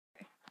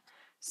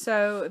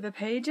So the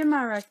page in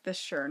my Wreck This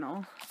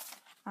journal,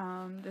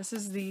 this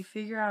is the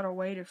figure out a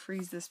way to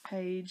freeze this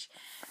page.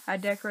 I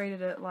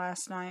decorated it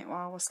last night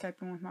while I was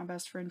Skyping with my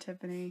best friend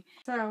Tiffany.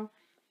 So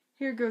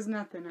here goes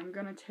nothing. I'm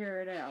gonna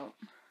tear it out.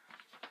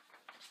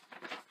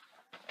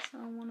 So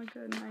I want a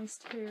good nice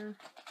tear.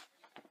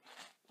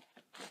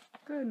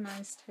 Good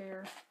nice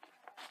tear.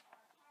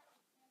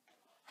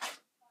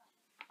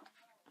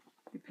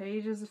 The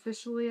page is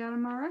officially out of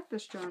my Wreck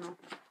This journal.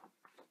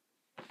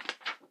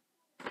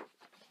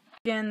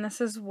 Again, this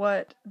is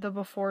what the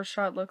before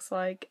shot looks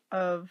like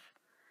of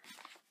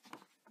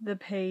the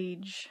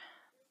page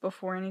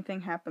before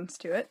anything happens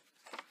to it.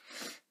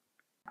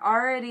 I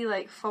already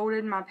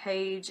folded my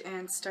page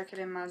and stuck it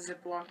in my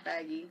Ziploc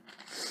baggie.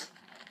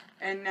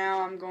 And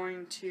now I'm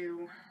going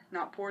to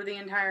not pour the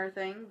entire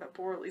thing, but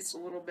pour at least a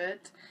little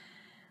bit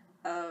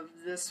of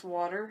this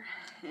water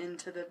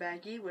into the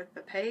baggie with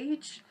the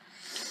page.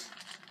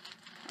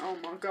 Oh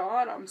my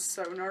god, I'm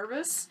so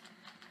nervous.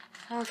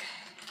 Okay.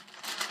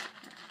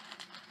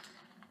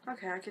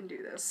 Okay, I can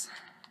do this.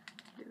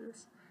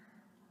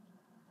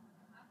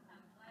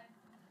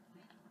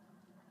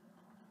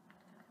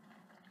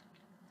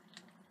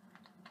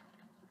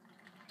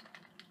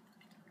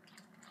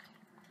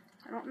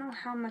 I don't know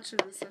how much of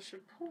this I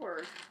should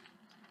pour.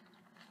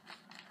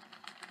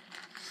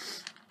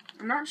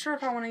 I'm not sure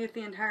if I want to get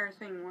the entire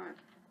thing wet.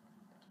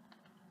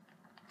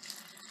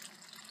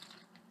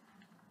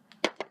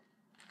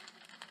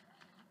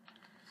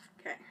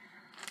 Okay.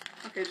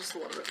 Okay, just a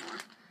little bit more.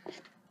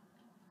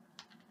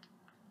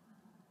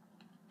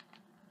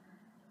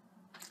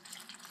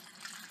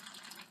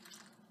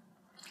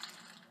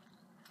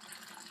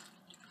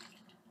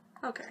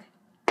 Okay.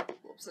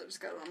 Whoops, I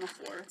just got it on the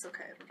floor. It's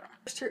okay, it'll dry.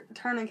 It's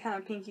turning kind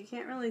of pink. You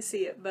can't really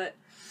see it, but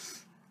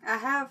I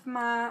have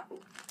my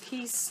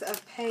piece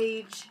of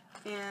page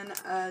in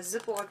a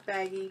Ziploc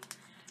baggie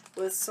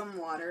with some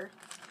water.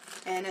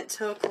 And it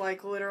took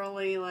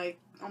literally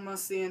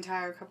almost the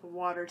entire cup of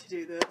water to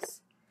do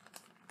this.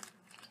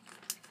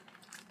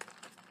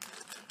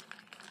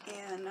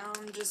 And now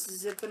I'm just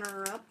zipping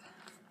her up.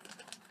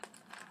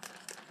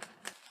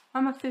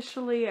 I'm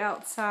officially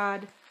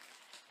outside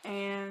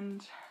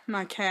and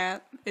my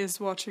cat is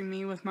watching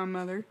me with my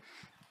mother.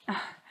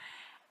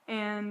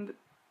 And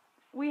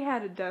we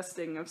had a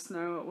dusting of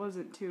snow. It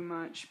wasn't too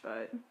much,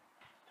 but...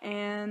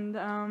 And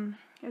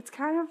it's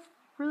kind of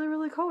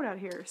really cold out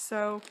here.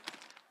 So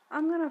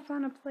I'm going to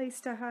find a place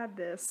to hide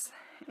this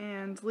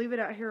and leave it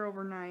out here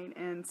overnight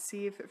and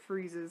see if it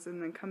freezes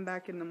and then come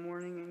back in the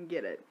morning and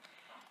get it.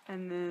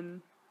 And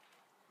then,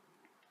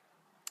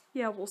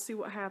 yeah, we'll see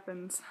what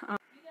happens.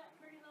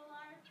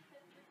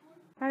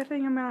 I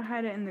think I'm going to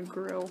hide it in the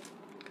grill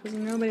because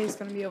nobody's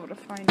going to be able to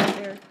find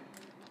it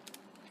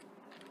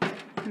there.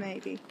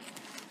 Maybe.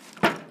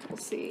 We'll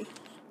see.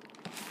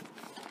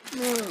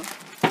 Ugh.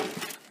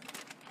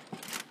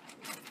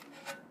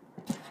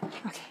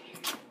 Okay.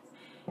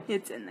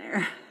 It's in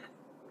there.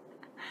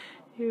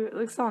 Ew, it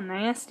looks all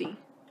nasty.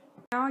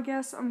 Now I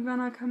guess I'm going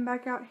to come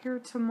back out here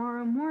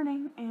tomorrow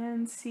morning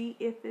and see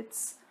if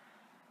it's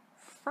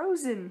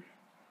frozen.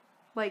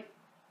 You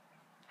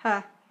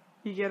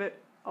get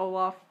it?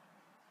 Olaf.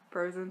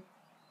 Frozen.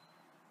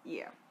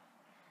 Yeah.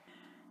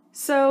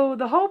 So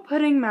the whole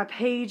putting my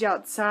page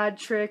outside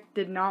trick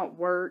did not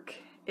work.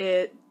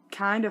 It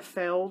kind of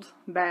failed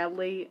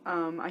badly.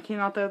 I came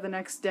out there the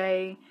next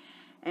day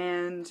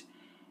and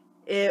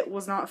it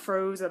was not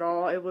froze at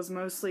all. It was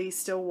mostly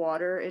still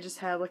water. It just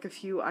had a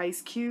few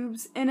ice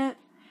cubes in it.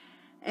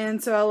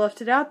 And so I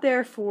left it out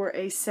there for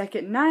a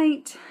second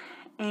night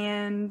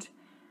and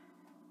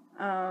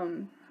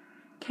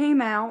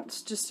came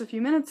out just a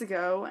few minutes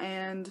ago,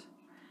 and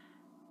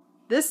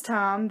this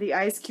time the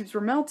ice cubes were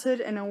melted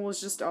and it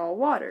was just all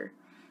water.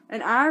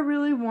 And I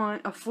really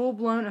want a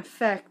full-blown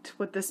effect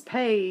with this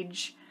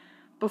page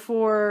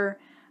before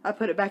I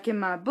put it back in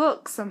my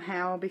book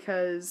somehow,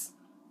 because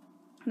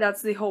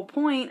that's the whole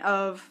point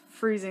of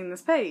freezing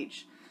this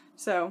page.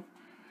 So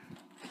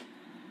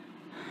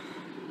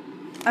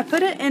I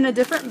put it in a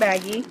different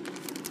baggie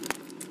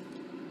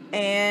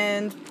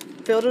and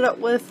filled it up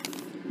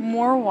with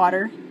more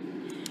water.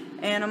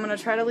 And I'm going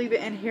to try to leave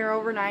it in here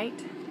overnight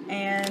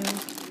and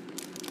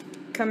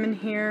come in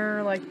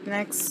here the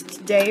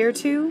next day or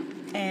two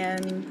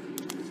and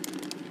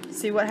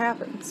see what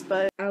happens.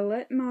 But I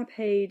let my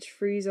page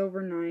freeze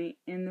overnight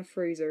in the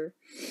freezer,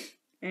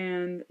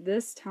 and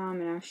this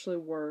time it actually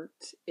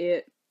worked.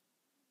 It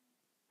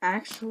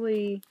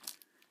actually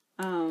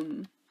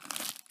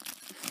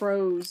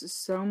froze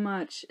so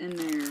much in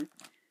there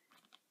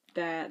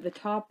that the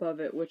top of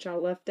it, which I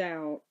left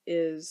out,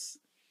 is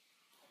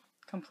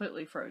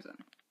completely frozen.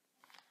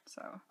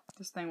 So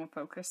this thing will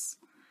focus.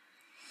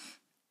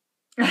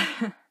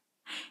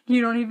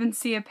 You don't even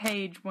see a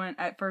page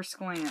at first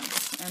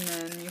glance, and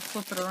then you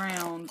flip it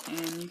around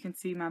and you can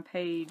see my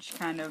page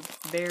kind of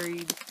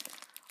buried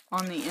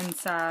on the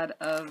inside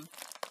of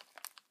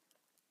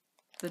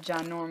the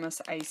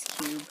ginormous ice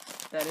cube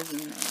that is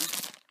in there.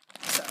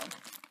 So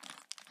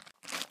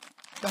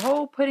the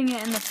whole putting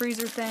it in the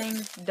freezer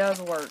thing does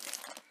work.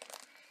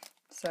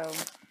 So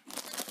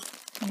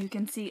you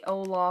can see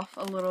Olaf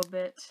a little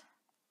bit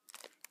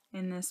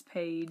in this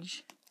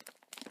page,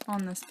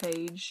 on this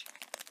page.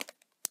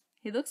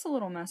 He looks a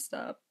little messed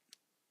up.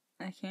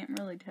 I can't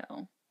really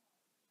tell.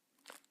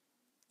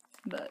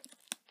 But,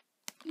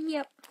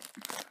 yep.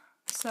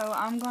 So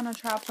I'm gonna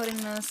try putting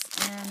this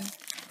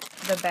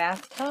in the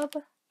bathtub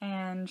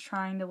and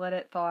trying to let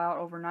it thaw out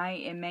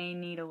overnight. It may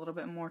need a little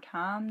bit more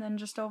time than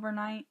just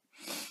overnight,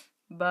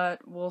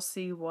 but we'll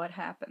see what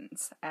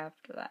happens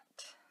after that.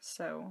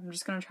 So I'm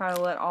just gonna try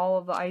to let all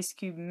of the ice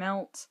cube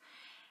melt,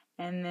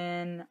 and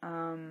then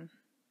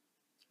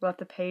let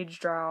the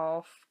page dry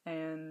off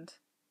and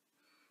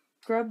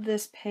scrub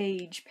this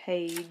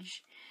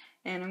page,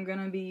 and I'm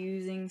gonna be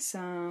using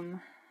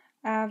some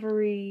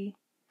Ivory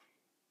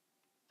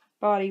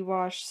body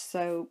wash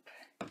soap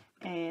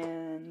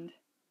and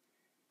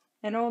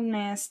an old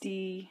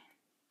nasty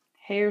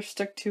hair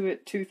stuck to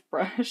it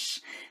toothbrush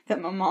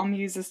that my mom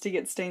uses to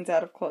get stains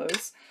out of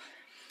clothes.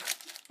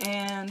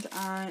 And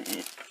I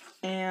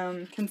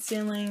am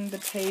concealing the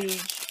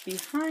page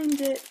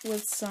behind it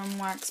with some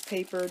wax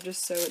paper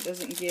just so it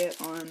doesn't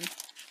get on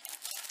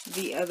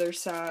the other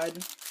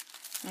side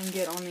and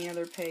get on the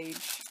other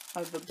page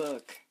of the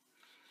book.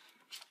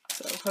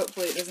 So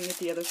hopefully it doesn't get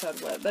the other side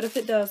wet, but if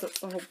it does, that's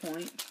the whole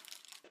point.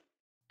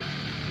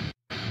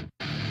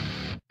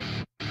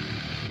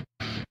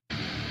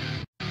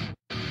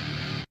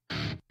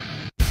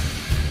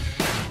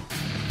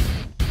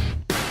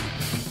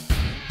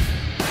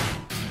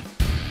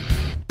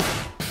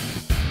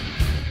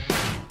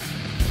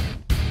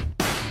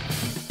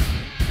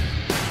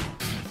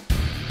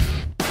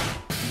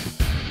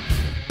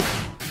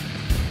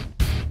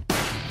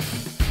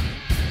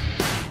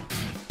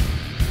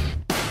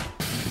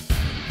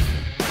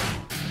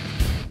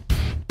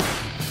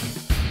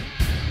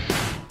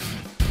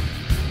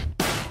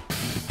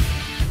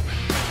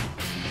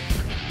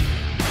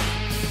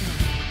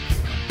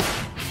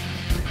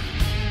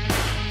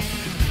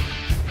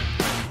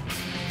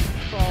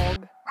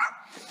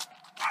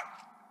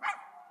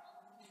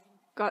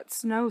 Got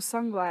snow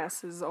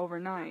sunglasses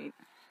overnight,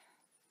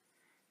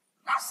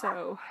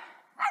 so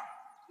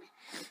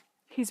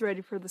he's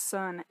ready for the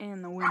sun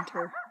and the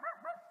winter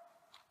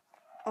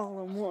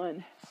all in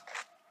one.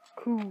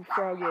 Cool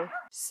froggy.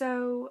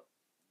 So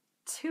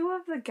 2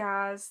 of the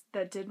guys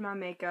that did my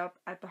makeup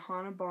at the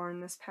Haunted Barn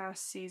this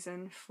past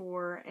season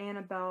for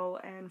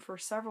Annabelle and for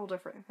several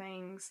different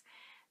things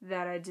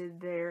that I did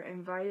there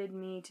invited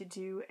me to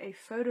do a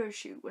photo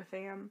shoot with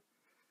them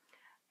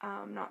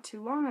not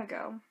too long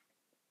ago.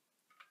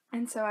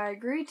 And so I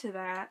agreed to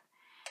that,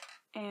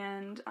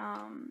 and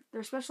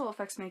their special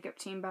effects makeup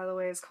team, by the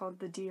way, is called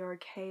the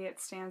DRK. It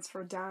stands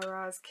for Die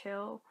Rise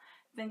Kill.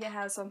 I think it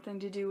has something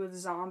to do with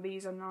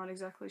zombies, I'm not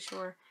exactly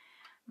sure.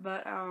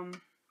 But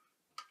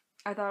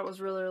I thought it was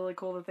really, really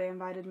cool that they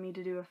invited me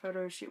to do a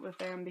photo shoot with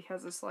them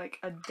because it's like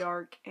a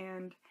dark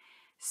and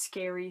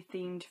scary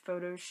themed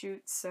photo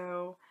shoot,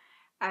 so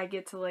I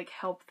get to like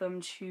help them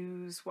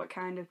choose what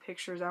kind of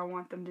pictures I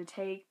want them to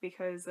take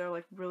because they're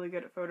like really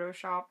good at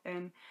Photoshop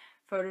and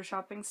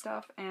photoshopping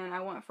stuff. And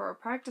I went for a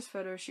practice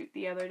photo shoot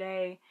the other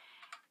day,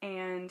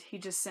 and he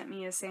just sent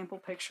me a sample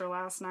picture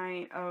last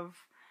night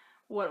of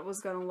what it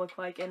was going to look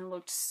like, and it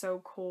looked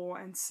so cool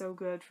and so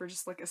good for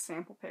just like a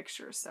sample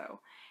picture. So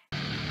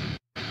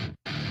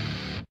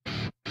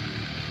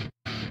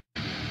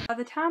by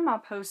the time I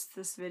post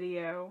this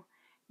video,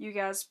 you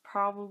guys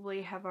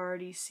probably have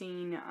already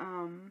seen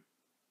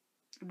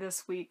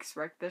this week's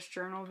Wreck This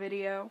Journal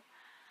video.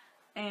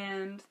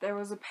 And there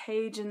was a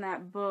page in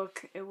that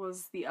book, it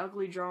was the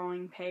ugly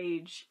drawing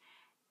page.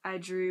 I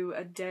drew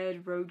a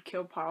dead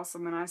roadkill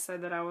possum, and I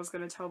said that I was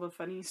going to tell the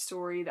funny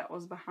story that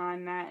was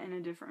behind that in a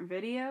different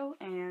video,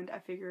 and I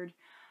figured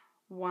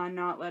why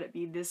not let it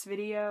be this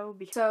video.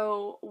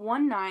 So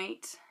one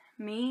night,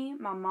 me,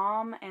 my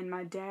mom, and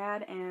my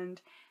dad,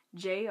 and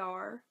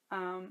JR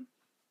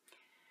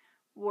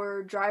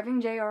were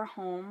driving JR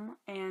home,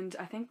 and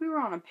I think we were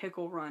on a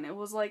pickle run. It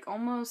was like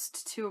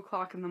almost 2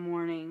 o'clock in the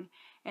morning,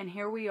 and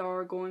here we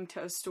are going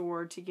to a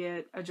store to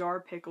get a jar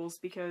of pickles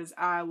because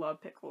I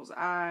love pickles.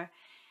 I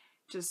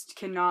just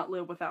cannot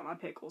live without my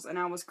pickles, and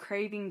I was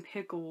craving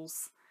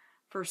pickles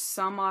for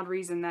some odd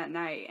reason that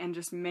night and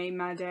just made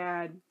my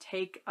dad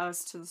take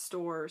us to the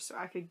store so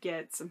I could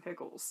get some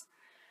pickles.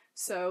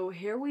 So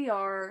here we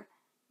are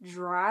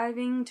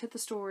driving to the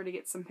store to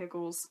get some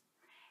pickles,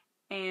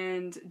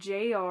 and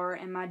JR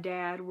and my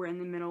dad were in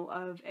the middle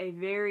of a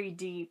very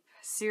deep,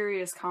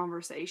 serious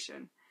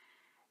conversation.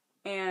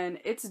 And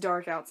it's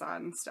dark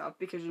outside and stuff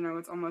because, you know,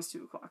 it's almost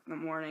 2 o'clock in the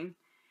morning.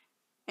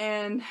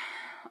 And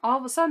all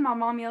of a sudden my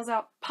mom yells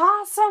out,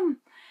 "Possum!"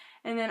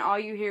 And then all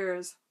you hear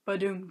is,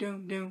 ba-doom,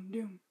 doom, doom,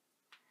 doom.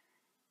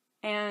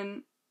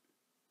 And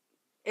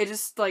it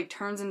just, like,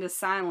 turns into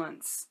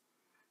silence.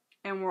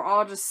 And we're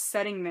all just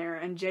sitting there,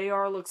 and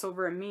JR looks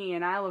over at me,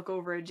 and I look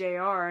over at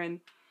JR,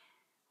 and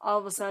all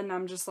of a sudden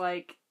I'm just,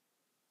 like,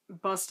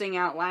 busting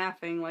out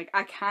laughing. Like,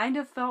 I kind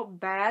of felt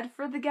bad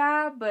for the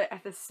guy, but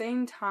at the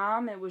same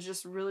time, it was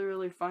just really,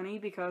 really funny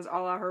because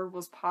all I heard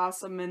was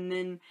possum, and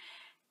then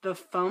the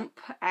thump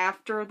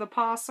after the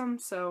possum,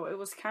 so it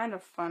was kind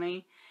of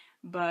funny,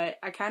 but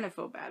I kind of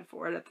feel bad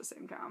for it at the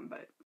same time,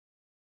 but...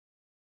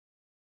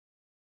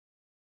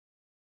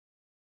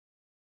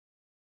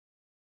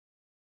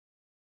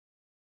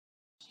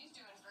 She's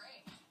doing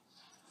great.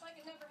 It's like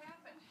it never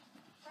happened.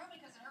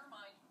 Probably because in her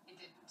mind, it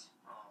didn't.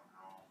 Oh,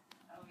 no.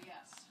 Oh,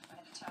 yes. I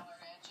had to tell her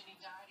Anthony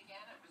died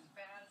again. It was as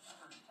bad as the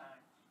first time.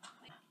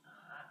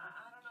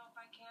 I don't know if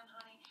I can,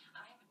 honey.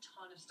 I have a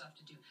ton of stuff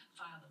to do.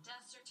 File the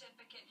death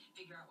certificate,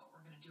 figure out what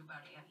we're going to do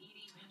about Aunt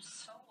Edie. I'm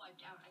so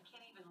wiped out. I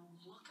can't even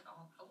look at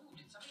all... Oh,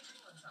 did somebody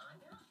bring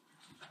lasagna?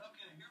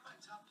 Okay, here are my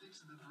top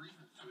picks of the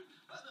bereavement food.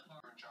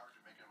 I'm in charge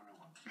of making a new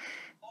one.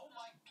 Oh,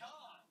 my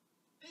God.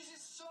 This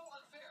is so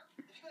unfair.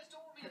 If you guys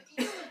don't want me to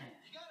eat something,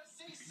 you gotta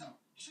say so.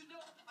 You should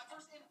know my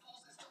first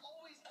impulse is to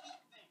always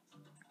eat things.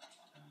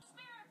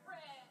 Spirit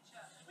Bridge!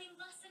 We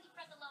mustn't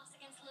fret the loss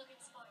against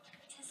Logansport.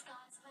 'Tis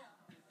God's will.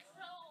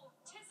 No,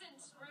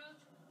 tisn't,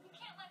 Ruth. You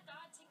can't let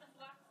God take the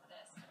flak for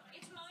this.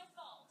 It's my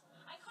fault.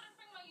 I couldn't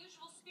bring my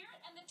usual spirit,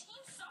 and the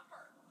team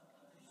suffered.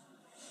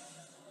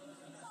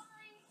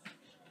 Sorry.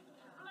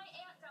 My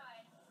aunt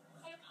died.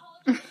 I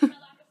apologize for my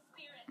lack of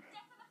spirit.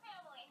 Death of the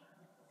family.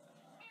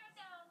 Spirit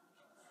down.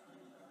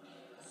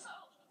 So,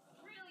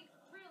 really,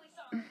 really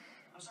sorry.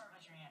 I'm sorry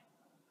about your aunt.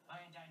 My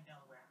aunt died in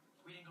Delaware.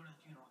 We didn't go to the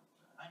funeral.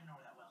 I didn't know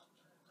her that well.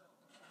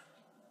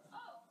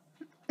 Oh.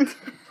 Hey,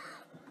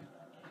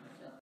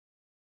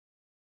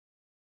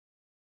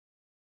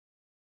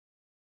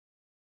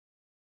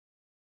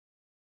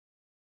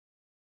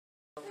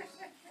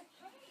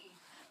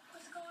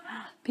 what's going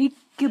on?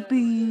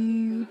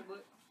 Peekaboo.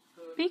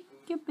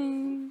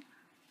 Peekaboo.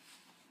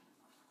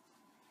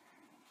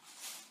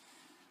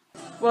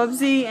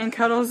 Wubsy and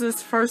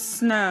Cuddles' first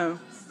snow.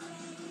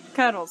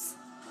 Cuddles.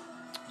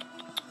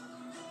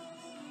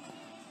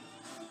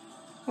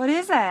 What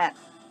is that?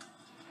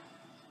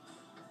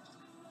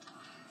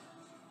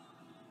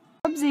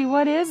 Wubsy,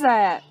 what is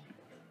that?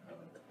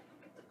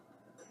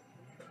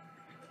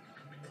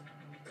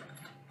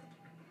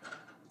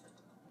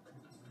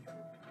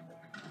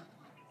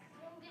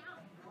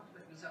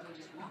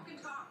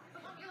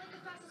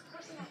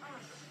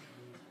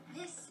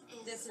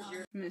 This is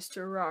your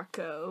Mr.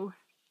 Rocco.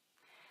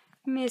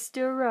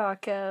 Mr.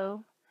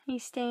 Rocco.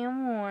 He's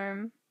staying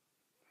warm.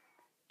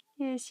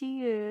 Yes,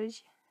 he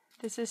is.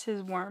 This is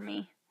his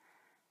wormy.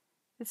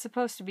 It's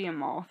supposed to be a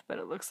moth, but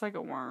it looks like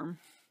a worm.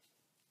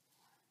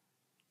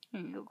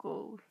 Here you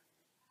go.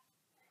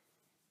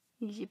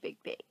 He's a big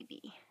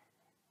baby.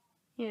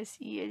 Yes,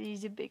 he is.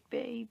 He's a big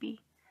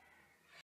baby.